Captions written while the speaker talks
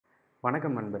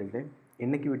வணக்கம் நண்பர்களே.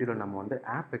 இன்னைக்கு வீடியோவில் நம்ம வந்து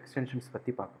ஆப் எக்ஸ்டென்ஷன்ஸ்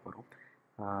பற்றி பார்க்க போகிறோம்.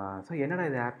 ஸோ என்னடா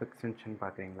இது ஆப் எக்ஸ்டென்ஷன்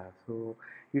பார்க்குறீங்களா? ஸோ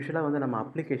யூஷுவலாக வந்து நம்ம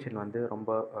அப்ளிகேஷன் வந்து ரொம்ப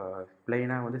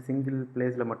ப்ளெயினாக வந்து சிங்கிள்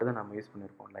பிளேஸில் மட்டும் தான் நம்ம யூஸ்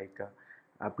பண்ணியிருப்போம். லைக்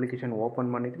அப்ளிகேஷன்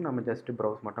ஓப்பன் பண்ணிவிட்டு நம்ம ஜஸ்ட்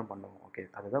ப்ரௌஸ் மட்டும் பண்ணுவோம். ஓகே,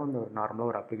 அதுதான் வந்து ஒரு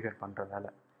நார்மலாக ஒரு அப்ளிகேஷன் பண்ணுற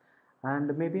வேலை.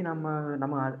 அண்ட் மேபி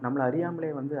நம்மளை அறியாமலே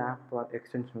வந்து ஆப்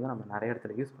எக்ஸ்டென்ஷன் வந்து நம்ம நிறைய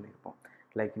இடத்துல யூஸ் பண்ணியிருப்போம்.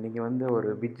 லைக் நீங்கள் வந்து ஒரு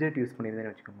விட்ஜெட் யூஸ்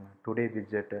பண்ணியிருந்தேன்னு வச்சுக்கோங்களேன், டுடே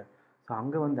விட்ஜெட்டு. ஸோ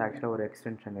அங்கே வந்து ஆக்சுவலாக ஒரு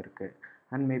எக்ஸ்டென்ஷன் இருக்குது.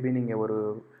 அண்ட் மேபி நீங்கள் ஒரு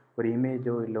ஒரு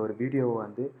இமேஜோ இல்லை ஒரு வீடியோவோ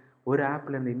வந்து ஒரு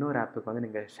ஆப்லேருந்து இன்னொரு ஆப்புக்கு வந்து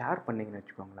நீங்கள் ஷேர் பண்ணிங்கன்னு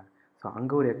வச்சுக்கோங்களேன். ஸோ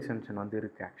அங்கே ஒரு எக்ஸ்டென்ஷன் வந்து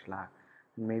இருக்குது ஆக்சுவலாக.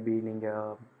 மேபி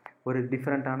நீங்கள் ஒரு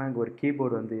டிஃப்ரெண்ட்டான ஒரு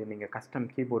கீபோர்டு வந்து நீங்கள் கஸ்டம்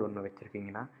கீபோர்டு ஒன்று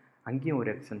வச்சுருக்கீங்கன்னா அங்கேயும்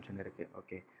ஒரு எக்ஸ்டென்ஷன் இருக்குது.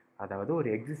 ஓகே, அதாவது ஒரு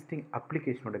எக்ஸிஸ்டிங்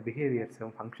அப்ளிகேஷனோட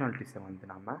பிஹேவியர்ஸும் ஃபங்க்ஷனாலிட்டிஸை வந்து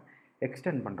நம்ம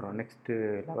எக்ஸ்டெண்ட் பண்ணுறோம். நெக்ஸ்ட்டு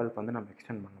லெவலுக்கு வந்து நம்ம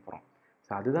எக்ஸ்டெண்ட் பண்ண போகிறோம்.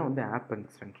 ஸோ அதுதான் வந்து app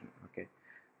extension. Okay,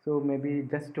 so maybe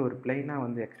just ஒரு பிளெயினாக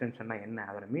வந்து எக்ஸ்டென்ஷன்னா என்ன,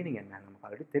 அதோட மீனிங் என்ன நமக்கு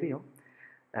ஆல்ரெடி தெரியும்.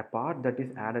 a part that is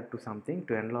added to something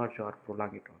to enlarge or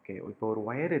prolong it. Okay, இப்போ ஒரு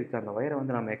ஒயர் இருக்குது, அந்த ஒயரை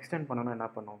வந்து நம்ம எக்ஸ்டெண்ட் பண்ணணும்னா என்ன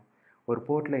பண்ணுவோம்? ஒரு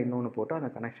போர்ட்டில் இன்னொன்று போட்டு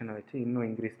அந்த கனெக்ஷனை வச்சு இன்னும்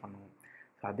இன்க்ரீஸ் பண்ணுவோம்.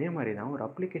 ஸோ அதே மாதிரி தான் ஒரு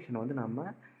அப்ளிகேஷனை வந்து நம்ம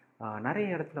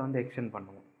நிறைய இடத்துல வந்து எக்ஸ்டெண்ட்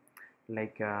பண்ணுவோம்.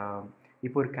 லைக்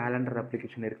இப்போ ஒரு கேலண்டர்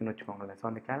அப்ளிகேஷன் இருக்குதுன்னு வச்சுக்கோங்களேன். ஸோ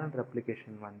அந்த கேலண்டர்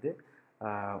அப்ளிகேஷன் வந்து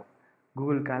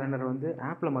கூகுள் கேலண்டர் வந்து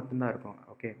ஆப்பில் மட்டும்தான் இருக்கும்.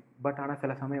 ஓகே, பட் ஆனால்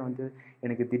சில சமயம் வந்து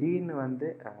எனக்கு திடீர்னு வந்து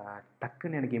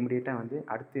டக்குன்னு எனக்கு இமிடியேட்டாக வந்து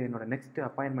அடுத்து என்னோடய நெக்ஸ்ட்டு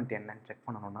அப்பாயின்மெண்ட் என்னன்னு செக்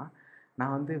பண்ணணும்னா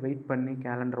நான் வந்து வெயிட் பண்ணி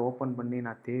கேலண்டர் ஓப்பன் பண்ணி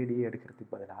நான் தேடி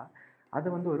எடுக்கிறதுக்கு பதிலாக அது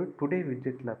வந்து ஒரு டுடே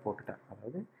விட்ஜெட்டில் போட்டுட்டேன்.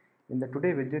 அதாவது இந்த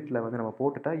டுடே விட்ஜெட்டில் வந்து நம்ம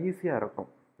போட்டுட்டா ஈஸியாக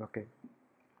இருக்கும். ஓகே,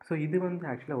 ஸோ இது வந்து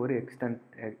ஆக்சுவலாக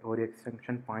ஒரு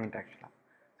எக்ஸ்டென்ஷன் பாயிண்ட் ஆக்சுவலாக.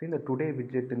 ஸோ இந்த டுடே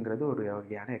விட்ஜெட்டுங்கிறது ஒரு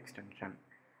வகையான எக்ஸ்டென்ஷன்.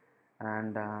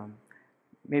 அண்ட்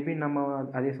மேபி நம்ம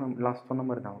அதே லாஸ்ட் சொன்ன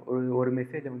மாதிரி தான் ஒரு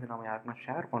மெசேஜை வந்து நம்ம யாருக்குன்னா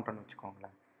ஷேர் பண்ணுறோன்னு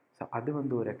வச்சுக்கோங்களேன். ஸோ அது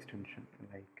வந்து ஒரு extension.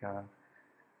 Like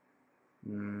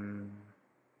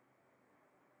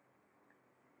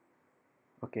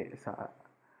okay,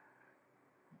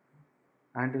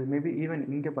 and maybe even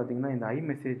இங்கே பார்த்தீங்கன்னா இந்த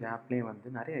iMessage ஆப்லேயும்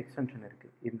வந்து நிறைய எக்ஸ்டென்ஷன்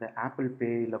இருக்குது. இந்த ஆப்பிள் பே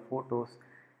இல்லை ஃபோட்டோஸ்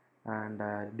அண்ட்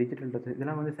டிஜிட்டல் டச்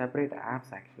இதெல்லாம் வந்து செப்பரேட்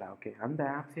ஆப்ஸ் ஆக்சுவலாக. ஓகே, அந்த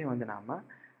ஆப்ஸையும் வந்து நாம்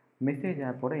மெசேஜ்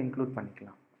ஆப்போட இன்க்ளூட்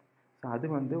பண்ணிக்கலாம். ஸோ அது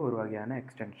வந்து ஒரு வகையான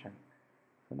எக்ஸ்டென்ஷன்.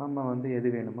 ஸோ நம்ம வந்து எது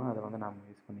வேணுமோ அதை வந்து நாம்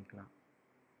யூஸ் பண்ணிக்கலாம்.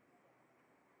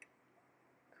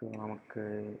 ஸோ நமக்கு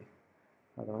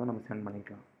அதை வந்து நம்ம சென்ட்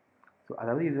பண்ணிக்கலாம். ஸோ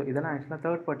அதாவது இதெல்லாம் ஆக்சுவலாக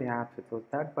third party apps. So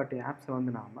third party ஆப்ஸை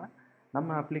வந்து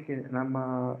நம்ம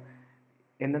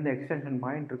எந்தெந்த எக்ஸ்டென்ஷன்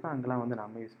பாயிண்ட் இருக்கோ அங்கெல்லாம் வந்து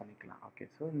நம்ம யூஸ் பண்ணிக்கலாம். ஓகே,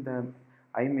 ஸோ இந்த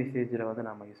iMessageல வந்து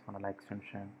நம்ம யூஸ் பண்ணலாம்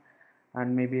எக்ஸ்டென்ஷன்.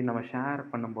 அண்ட் மேபி நம்ம ஷேர்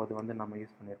பண்ணும்போது வந்து நம்ம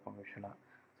யூஸ் பண்ணியிருப்போம் யூஷுவலாக.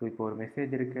 ஸோ இப்போ ஒரு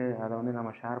மெசேஜ் இருக்குது, அதை வந்து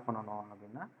நம்ம ஷேர் பண்ணணும்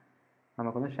அப்படின்னா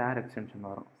நமக்கு வந்து ஷேர் எக்ஸ்டென்ஷன்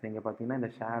வரும். ஸோ இங்கே பார்த்தீங்கன்னா இந்த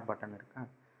ஷேர் பட்டன் இருக்கா.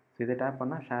 ஸோ இதை டேப்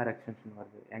பண்ணால் ஷேர் எக்ஸ்டென்ஷன்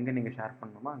வருது. எங்கே நீங்கள் ஷேர்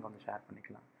பண்ணணுமோ அங்கே வந்து ஷேர்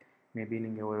பண்ணிக்கலாம். மேபி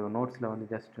நீங்கள் ஒரு நோட்ஸில் வந்து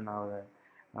ஜஸ்ட் நான் ஒரு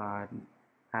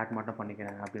ஆட் மட்டும்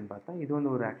பண்ணிக்கிறேன் அப்படின்னு பார்த்தா இது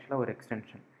வந்து ஒரு ஆக்சுவலாக ஒரு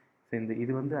எக்ஸ்டென்ஷன். ஸோ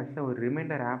இது வந்து ஆக்சுவலாக ஒரு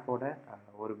ரிமைண்டர் ஆப்போட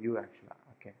ஒரு வியூ ஆக்சுவலாக.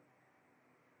 ஓகே,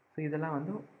 ஸோ இதெல்லாம்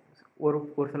வந்து ஒரு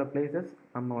ஒரு சில பிளேசஸ்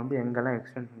நம்ம வந்து எங்கெல்லாம்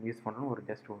எக்ஸ்டென்ஷன் யூஸ் பண்ணணும் ஒரு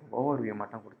ஜஸ்ட் ஒரு ஓவர் வியூ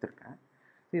மட்டும் கொடுத்துருக்கேன்.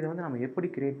 ஸோ இதை வந்து நம்ம எப்படி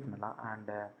க்ரியேட் பண்ணலாம்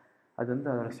அண்டு அது வந்து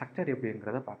அதோட ஸ்ட்ரக்சர்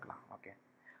எப்படிங்கிறத பார்க்கலாம். ஓகே,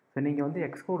 ஸோ நீங்கள் வந்து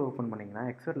எக்ஸ்கோட் ஓப்பன் பண்ணிங்கன்னா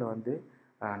எக்ஸ்கோடில் வந்து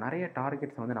நிறைய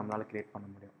டார்கெட்ஸை வந்து நம்மளால் க்ரியேட் பண்ண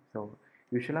முடியும். ஸோ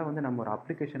யூஷுவலாக வந்து நம்ம ஒரு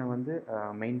அப்ளிகேஷனை வந்து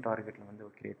மெயின் டார்கெட்டில் வந்து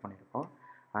க்ரியேட் பண்ணியிருக்கோம்.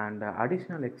 அண்ட்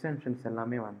அடிஷ்னல் எக்ஸ்டென்ஷன்ஸ்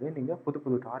எல்லாமே வந்து நீங்கள் புது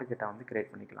புது டார்கெட்டை வந்து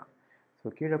க்ரியேட் பண்ணிக்கலாம்.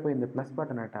 ஸோ கீழே போய் இந்த ப்ளஸ்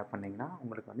பட்டனை டேப் பண்ணிங்கன்னா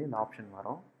உங்களுக்கு வந்து இந்த ஆப்ஷன்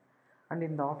வரும். அண்ட்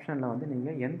இந்த ஆப்ஷனில் வந்து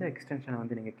நீங்கள் எந்த எக்ஸ்டென்ஷனை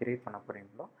வந்து நீங்கள் க்ரியேட் பண்ண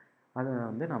போகிறீங்களோ அதை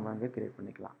வந்து நம்ம இங்கே க்ரியேட்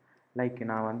பண்ணிக்கலாம். லைக்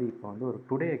நான் வந்து இப்போ வந்து ஒரு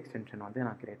டுடே எக்ஸ்டென்ஷன் வந்து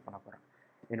நான் க்ரியேட் பண்ண போகிறேன்.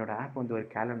 என்னோடய ஆப் வந்து ஒரு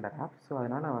கேலண்டர் ஆப். ஸோ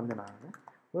அதனால் வந்து நான்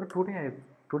ஒரு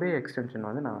டுடே எக்ஸ்டென்ஷன்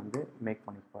வந்து நான் வந்து மேக்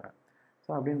பண்ணி போகிறேன். ஸோ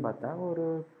அப்படின்னு பார்த்தா ஒரு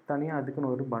தனியாக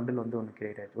அதுக்குன்னு ஒரு பண்டில் வந்து ஒன்று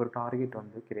க்ரியேட் ஆகிடுச்சு, ஒரு டார்கெட்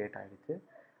வந்து க்ரியேட் ஆகிடுச்சு.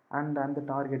 அண்ட் அந்த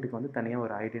டார்கெட்டுக்கு வந்து தனியாக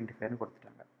ஒரு ஐடென்டிஃபையர்னு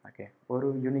கொடுத்துட்டாங்க. ஓகே, ஒரு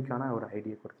யூனிக்கான ஒரு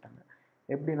ஐடியை கொடுத்துட்டாங்க.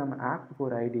 எப்படி நம்ம ஆப்புக்கு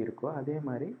ஒரு ஐடி இருக்கோ அதே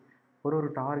மாதிரி ஒரு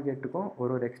டார்கெட்டுக்கும்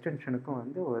ஒரு எக்ஸ்டென்ஷனுக்கும்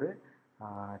வந்து ஒரு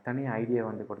தனி ஐடியா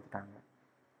வந்து கொடுத்துட்டாங்க.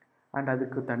 அண்ட்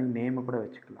அதுக்கு தனி நேமை கூட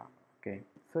வச்சுக்கலாம். ஓகே,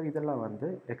 ஸோ இதெல்லாம் வந்து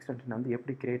எக்ஸ்டென்ஷன் வந்து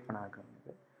எப்படி க்ரியேட் பண்ணாங்க.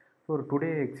 ஸோ ஒரு டுடே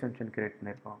எக்ஸ்டென்ஷன் க்ரியேட்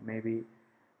பண்ணியிருக்கோம். மேபி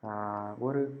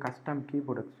ஒரு கஸ்டம்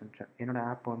கீபோர்டு எக்ஸ்டென்ஷன், என்னோடய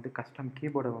ஆப் வந்து கஸ்டம்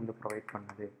கீபோர்டை வந்து ப்ரொவைட்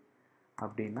பண்ணுது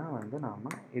அப்படின்னா வந்து நாம்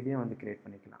இதையும் வந்து க்ரியேட்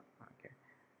பண்ணிக்கலாம். ஓகே,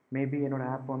 மேபி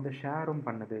என்னோடய ஆப் வந்து ஷேரும்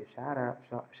பண்ணுது,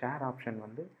 ஷேர் ஆப்ஷன்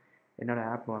வந்து என்னோடய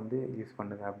ஆப் வந்து யூஸ்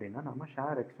பண்ணுது அப்படின்னா நம்ம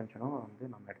ஷேர் எக்ஸ்டென்ஷனும் வந்து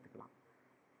நம்ம எடுத்துக்கலாம்.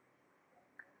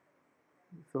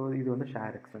 ஸோ இது வந்து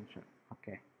ஷேர் எக்ஸ்டென்ஷன்.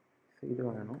 ஓகே, ஸோ இது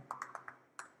வேணும்.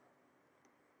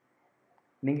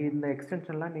 நீங்கள் இந்த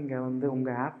எக்ஸ்டென்ஷன்லாம் நீங்கள் வந்து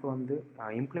உங்கள் ஆப் வந்து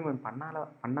இம்ப்ளிமெண்ட்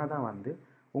பண்ணால் தான் வந்து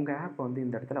உங்கள் ஆப் வந்து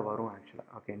இந்த இடத்துல வரும் ஆக்சுவலாக.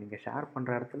 ஓகே, நீங்கள் ஷேர்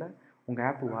பண்ணுற இடத்துல உங்கள்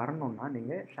ஆப் வரணுன்னா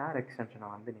நீங்கள் ஷேர் எக்ஸ்டென்ஷனை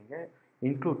வந்து நீங்கள்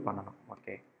இன்க்ளூட் பண்ணணும்.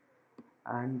 ஓகே,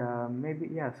 அண்ட் மேபி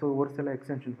ஸோ ஒரு சில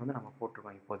எக்ஸ்டென்ஷன்ஸ் வந்து நம்ம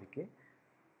போட்டிருக்கோம் இப்போதைக்கு.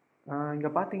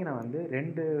 இங்கே பார்த்தீங்கன்னா வந்து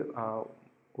 2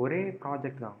 ஒரே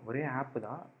ப்ராஜெக்ட் தான், ஒரே ஆப்பு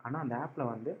தான். ஆனால் அந்த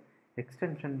ஆப்பில் வந்து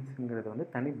எக்ஸ்டென்ஷன்ஸுங்கிறது வந்து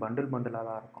தனி பண்டிலாக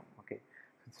தான் இருக்கும். ஓகே,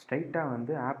 ஸ்ட்ரைட்டாக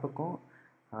வந்து ஆப்புக்கும்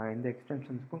இந்த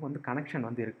எக்ஸ்டென்ஷன்ஸுக்கும் வந்து கனெக்ஷன்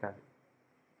வந்து இருக்காது.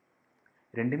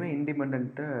 ரெண்டுமே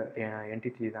இண்டிபெண்ட்டு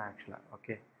என்டிட்டி தான் ஆக்சுவலாக.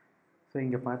 ஓகே, ஸோ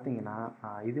இங்கே பார்த்தீங்கன்னா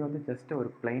இது வந்து ஜஸ்ட் ஒரு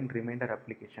பிளைன் ரிமைண்டர்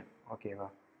அப்ளிகேஷன். ஓகேவா?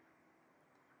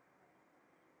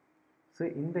 ஸோ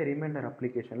இந்த ரிமைண்டர்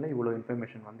அப்ளிகேஷனில் இவ்வளோ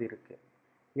இன்ஃபர்மேஷன் வந்து இருக்குது.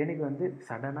 எனக்கு வந்து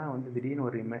சடனாக வந்து திடீர்னு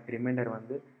ஒரு ரிமைண்டர்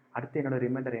வந்து அடுத்து என்னோடய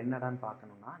ரிமைண்டர் என்னடான்னு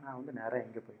பார்க்கணுன்னா நான் வந்து நேராக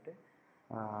எங்கே போயிட்டு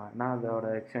நான் அதோட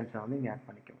எக்ஸ்டென்ஷனை வந்து இங்கே ஆட்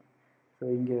பண்ணிக்குவேன். ஸோ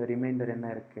இங்கே ரிமைண்டர் என்ன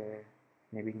இருக்குது,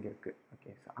 மேபி இங்கே இருக்குது. ஓகே,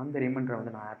 ஸோ அந்த ரிமைண்டரை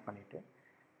வந்து நான் ஆட் பண்ணிவிட்டு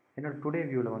என்னோடய டுடே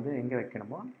வியூவில் வந்து எங்கே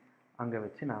வைக்கணுமோ அங்கே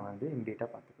வச்சு நான் வந்து இம்மிடியட்டாக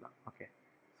பார்த்துக்கலாம். ஓகே,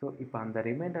 ஸோ இப்போ அந்த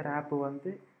ரிமைண்டர் ஆப்பு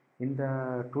வந்து இந்த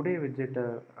டுடே விட்ஜெட்டை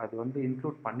அது வந்து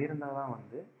இன்க்ளூட் பண்ணியிருந்தால் தான்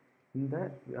வந்து இந்த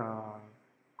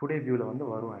டுடே வியூவில் வந்து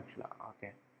வரும் ஆக்சுவலாக. ஓகே,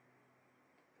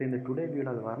 ஸோ இந்த டுடே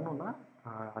வியூவில் அது வரணும்னா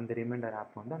அந்த ரிமைண்டர்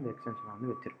ஆப் வந்து அந்த எக்ஸ்டென்ஷனை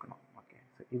வந்து வச்சுருக்கணும். ஓகே,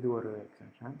 ஸோ இது ஒரு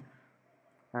extension.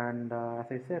 And as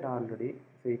I said already,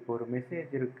 so இப்போ ஒரு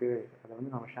மெசேஜ் இருக்குது, அதை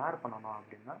வந்து நம்ம ஷேர் பண்ணணும்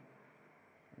அப்படின்னா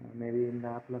மேபி இந்த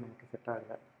ஆப்பில் நமக்கு செட்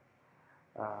ஆகலை.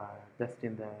 ஜஸ்ட்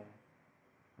இந்த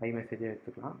ஐமெசேஜே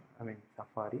எடுத்துக்கலாம். ஐ மீன்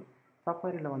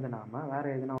சஃபாரியில் வந்து நாம் வேறு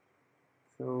எதுனா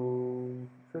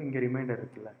ஸோ இங்கே ரிமைண்டர்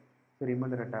இருக்குல்ல, ஸோ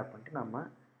ரிமைண்டரை டேப் பண்ணிட்டு நம்ம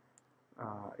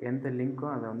எந்த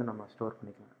லிங்க்கும் அதை வந்து நம்ம ஸ்டோர்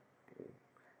பண்ணிக்கலாம்.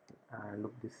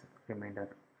 Look this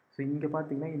reminder. ஸோ இங்கே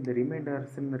பார்த்தீங்கன்னா இந்த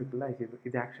ரிமைண்டர்ஸ்ன்னு இருக்குல்ல,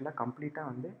 இது ஆக்சுவலாக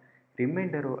கம்ப்ளீட்டாக வந்து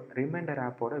ரிமைண்டர்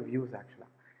ஆப்போட வியூஸ் ஆக்சுவலாக.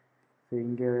 ஸோ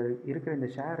இங்கே இருக்கிற இந்த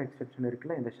ஷேர் எக்ஸ்டென்ஷன்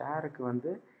இருக்குல்ல, இந்த ஷேருக்கு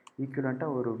வந்து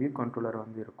ஈக்குவலண்ட்டாக ஒரு வியூ கண்ட்ரோலர்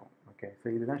வந்து இருக்கும். ஓகே, ஸோ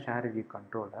இதுதான் ஷேர் வியூ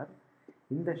கண்ட்ரோலர்.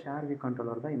 இந்த ஷேர் வியூ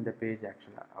கண்ட்ரோலர் தான் இந்த பேஜ்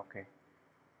ஆக்சுவலாக. ஓகே,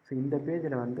 ஸோ இந்த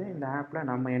பேஜில் வந்து இந்த ஆப்பில்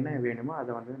நம்ம என்ன வேணுமோ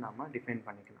அதை வந்து நம்ம டிஃபைன்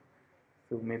பண்ணிக்கலாம்.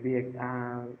 ஸோ மேபி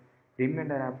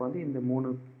ரிமைண்டர் ஆப் வந்து இந்த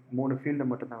மூணு ஃபீல்டை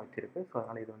மட்டும்தான் வச்சுருக்கு. ஸோ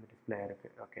அதனால் இது வந்து டிஸ்பிளே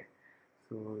இருக்குது. ஓகே,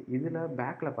 ஸோ இதில்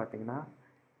பேக்கில் பார்த்தீங்கன்னா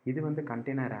இது வந்து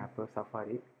கண்டெய்னர் ஆப்பு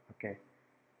சஃபாரி. ஓகே,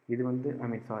 இது வந்து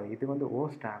இது வந்து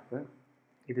ஹோஸ்ட் ஆப்பு.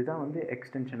 இதுதான் வந்து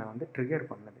எக்ஸ்டென்ஷனை வந்து ட்ரிகர்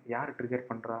பண்ணது. யார் ட்ரிகர்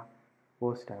பண்ணுறா?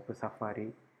 ஹோஸ்ட் ஆப்பு சஃபாரி.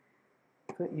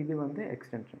 ஸோ இது வந்து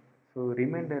எக்ஸ்டென்ஷன். ஸோ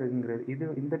ரிமைண்டருங்கிறது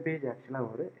இந்த பேஜ் ஆக்சுவலாக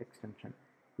ஒரு எக்ஸ்டென்ஷன்.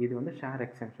 இது வந்து share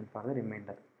extension for the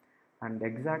reminder. And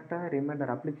எக்ஸாக்டாக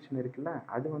ரிமைண்டர் அப்ளிகேஷன் இருக்குல்ல,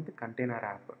 அது வந்து கண்டெய்னர்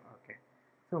ஆப்பு. ஓகே,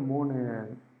 ஸோ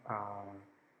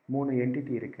மூணு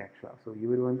என்டிட்டி இருக்குது ஆக்சுவலாக. ஸோ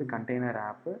இவர் வந்து கண்டெய்னர்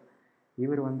ஆப்பு,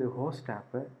 இவர் வந்து ஹோஸ்ட்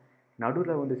ஆப்பு,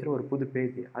 நடுவில் வந்துச்சு ஒரு புது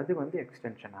பேஜ், அது வந்து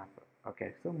எக்ஸ்டென்ஷன் ஆப்பு. ஓகே,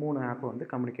 ஸோ 3 ஆப்பு வந்து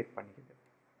கம்யூனிகேட் பண்ணிக்குது.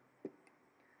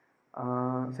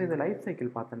 ஸோ இந்த லைஃப்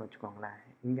சைக்கிள் பார்த்தோன்னு வச்சுக்கோங்களேன்.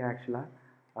 இங்கே ஆக்சுவலாக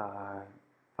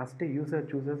first user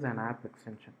சூசஸ் and half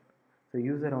extension. So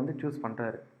யூசரை வந்து சூஸ்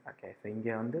பண்ணுறாரு. ஓகே, ஸோ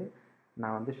இங்கே வந்து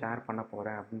நான் வந்து ஷேர் பண்ண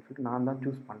போகிறேன் அப்படின்னு சொல்லிட்டு நான் தான்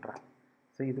சூஸ் பண்ணுறேன்.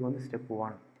 ஸோ இது வந்து step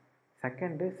 1.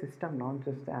 Second, system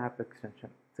launches the app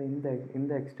extension. So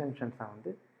இந்த எக்ஸ்டென்ஷன்ஸை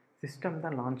வந்து சிஸ்டம்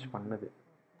தான் லான்ச் பண்ணுது.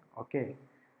 ஓகே,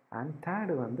 அண்ட்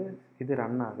தேர்டு வந்து இது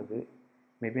ரன் ஆகுது.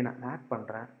 மேபி நான் ஆட்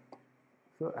பண்ணுறேன்,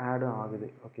 ஸோ ஆடும் ஆகுது.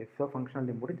 ஓகே, ஸோ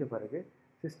ஃபங்க்ஷனாலிட்டி முடிஞ்ச பிறகு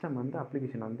சிஸ்டம் வந்து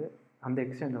அப்ளிகேஷன் வந்து அந்த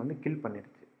எக்ஸ்டென்ஷன் வந்து கில்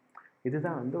பண்ணிடுச்சு.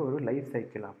 இதுதான் வந்து ஒரு life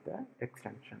cycle of the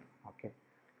extension. Okay,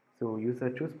 so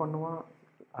user choose பண்ணுவான்,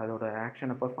 அதோட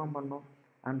ஆக்ஷனை பெர்ஃபார்ம் பண்ணும்,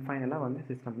 அண்ட் ஃபைனலாக வந்து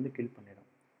சிஸ்டம் வந்து கில் பண்ணிடும்.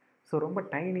 ஸோ ரொம்ப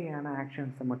டைனியான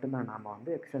ஆக்ஷன்ஸை மட்டும்தான் நாம்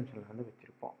வந்து எக்ஸ்டென்ஷனில் வந்து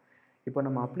வச்சுருப்போம். இப்போ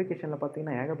நம்ம அப்ளிகேஷனில்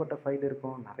பார்த்திங்கன்னா ஏகப்பட்ட ஃபைல்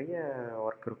இருக்கும், நிறைய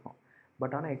ஒர்க் இருக்கும்.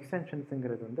 பட் ஆனால்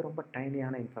எக்ஸ்டென்ஷன்ஸுங்கிறது வந்து ரொம்ப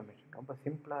டைனியான இன்ஃபர்மேஷன், ரொம்ப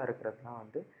சிம்பிளாக இருக்கிறது தான்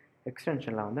வந்து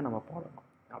எக்ஸ்டென்ஷனில் வந்து நம்ம போடணும்.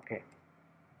 ஓகே,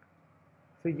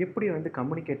 ஸோ எப்படி வந்து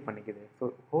கம்யூனிகேட் பண்ணிக்குது? ஸோ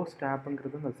ஹோஸ்ட்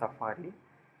ஆப்புங்கிறது இந்த சஃபாரி,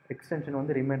 எக்ஸ்டென்ஷன்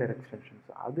வந்து ரிமைண்டர் எக்ஸ்டென்ஷன்.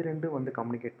 ஸோ அது ரெண்டும் வந்து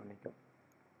கம்யூனிகேட் பண்ணிக்கும்.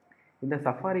 இந்த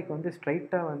சஃபாரிக்கு வந்து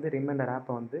ஸ்ட்ரைட்டாக வந்து ரிமைண்டர்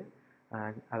ஆப்பை வந்து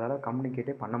அதால்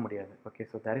கம்யூனிகேட்டே பண்ண முடியாது. Okay,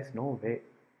 so there is no way.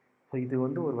 So இது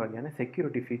வந்து ஒரு வகையான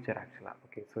செக்யூரிட்டி ஃபீச்சர் ஆக்சுவலாக.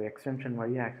 ஓகே, ஸோ எக்ஸ்டென்ஷன்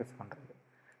வழியாக ஆக்சஸ் பண்ணுறது.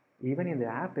 ஈவன் இந்த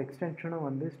ஆப் எக்ஸ்டென்ஷனும்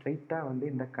வந்து ஸ்ட்ரைட்டாக வந்து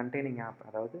இந்த கண்டெய்னிங் ஆப்,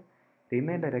 அதாவது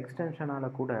ரிமைண்டர் எக்ஸ்டென்ஷனால்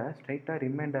கூட ஸ்ட்ரைட்டாக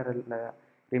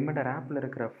ரிமைண்டர் ஆப்பில்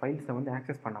இருக்கிற ஃபைல்ஸை வந்து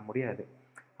ஆக்சஸ் பண்ண முடியாது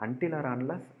அன்டில் ஆர்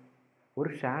அன்லஸ் ஒரு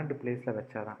ஷேர்டு பிளேஸில்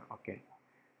வச்சா தான். ஓகே,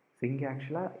 ஸோ இங்கே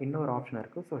ஆக்சுவலாக இன்னொரு ஆப்ஷன்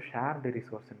இருக்குது. ஸோ ஷேர்டு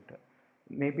ரிசோர்ஸ்ன்ட்டு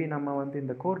மேபி நம்ம வந்து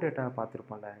இந்த கோர் டேட்டா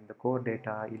பார்த்துருப்போம்ல, இந்த கோர்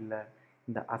டேட்டா இல்லை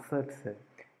இந்த அசட்ஸு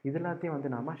இது எல்லாத்தையும் வந்து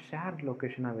நம்ம ஷேர்டு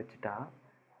லொக்கேஷனாக வச்சுட்டா.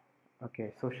 ஓகே,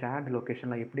 ஸோ ஷேர்டு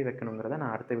லொக்கேஷனில் எப்படி வைக்கணுங்கிறத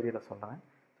நான் அடுத்த வீடியோவில் சொல்கிறேன்.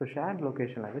 ஸோ ஷேர்டு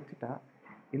லொக்கேஷனில் வச்சுட்டா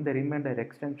இந்த ரிமைண்டர்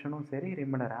எக்ஸ்டென்ஷனும் சரி,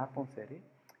 ரிமைண்டர் ஆப்பும் சரி,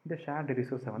 இந்த ஷேர்டு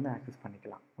ரிசோர்ஸை வந்து ஆக்சஸ்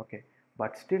பண்ணிக்கலாம். ஓகே,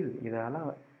 பட் ஸ்டில் இதால்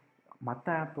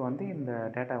மற்ற ஆப் வந்து இந்த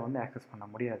டேட்டா வந்து ஆக்சஸ் பண்ண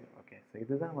முடியாது. ஓகே, ஸோ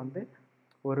இதுதான் வந்து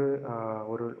ஒரு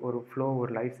ஒரு ஒரு ஃப்ளோ,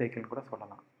 ஒரு லைஃப் சைக்கிள்னு கூட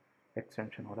சொல்லலாம்,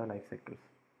 எக்ஸ்டென்ஷனோட லைஃப் சைக்கிள்ஸ்.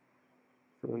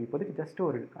 ஸோ இப்போதைக்கு ஜஸ்ட்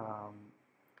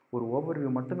ஒரு ஓவர்வியூ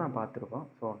மட்டும் தான் பார்த்துருக்கோம்.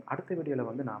 ஸோ அடுத்த வீடியோவில்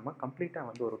வந்து நாம் கம்ப்ளீட்டாக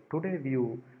வந்து ஒரு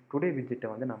டுடே விட்ஜெட்டை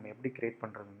வந்து நம்ம எப்படி க்ரியேட்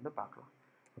பண்ணுறதுன்னு வந்து பார்க்கலாம்.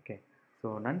 ஓகே, ஸோ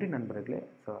நன்றி நண்பர்களே.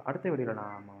 ஸோ அடுத்த வீடியோவில்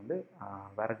நாம் வந்து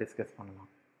வேறு டிஸ்கஸ் பண்ணலாம்.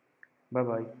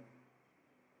 பாய்.